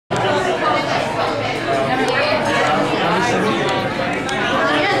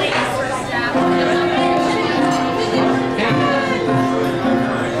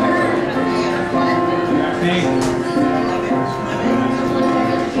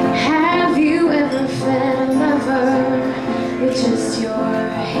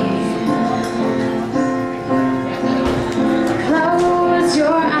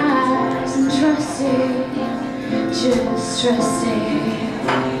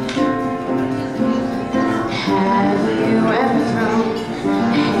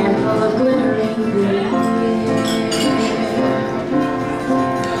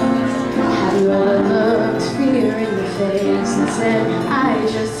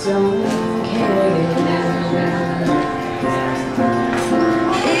don't care.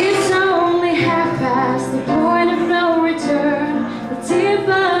 It's only half past, the point of no return. The tip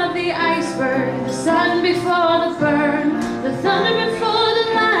of the iceberg, the sun before the burn, the thunder before the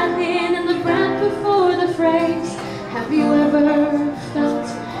lightning, and the breath before the phrase. Have you ever felt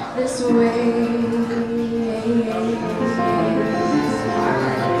this way?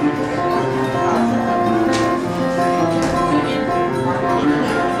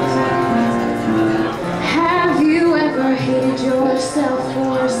 Have you ever hated yourself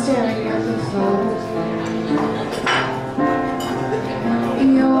for staring at the phone?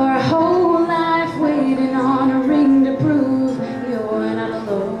 Your whole life waiting on a ring to prove you're not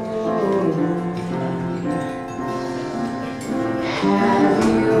alone. Have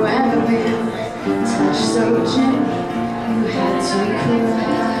you ever been touched so gently you had to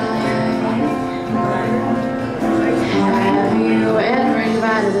cry? Have you ever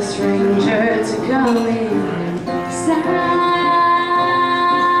invited a stranger to come inside?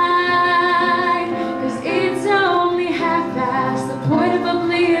 'Cause it's only half past, the point of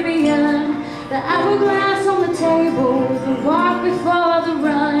oblivion, the hourglass on the table, the walk before the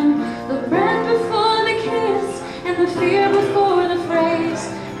run, the breath before the kiss, and the fear before the phrase.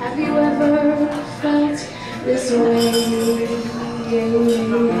 Have you ever felt this way?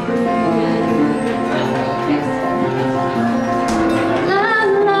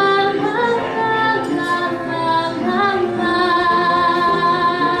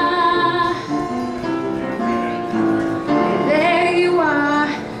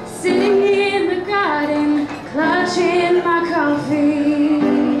 Clutching my coffee,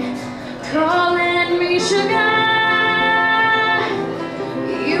 calling me sugar.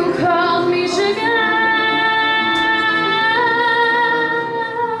 You called me sugar.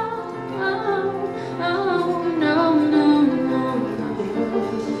 Oh, oh, no, no, no, no.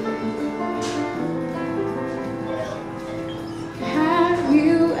 Have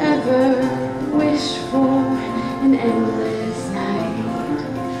you ever wished for an endless night?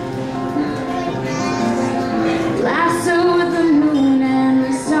 Lassoed the moon and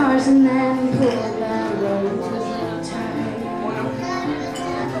the stars and then pulled that rope tight.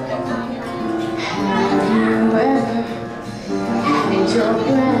 Have you ever held your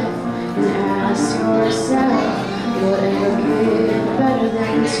breath and asked yourself, will it ever get better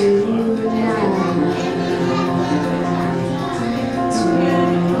than tonight?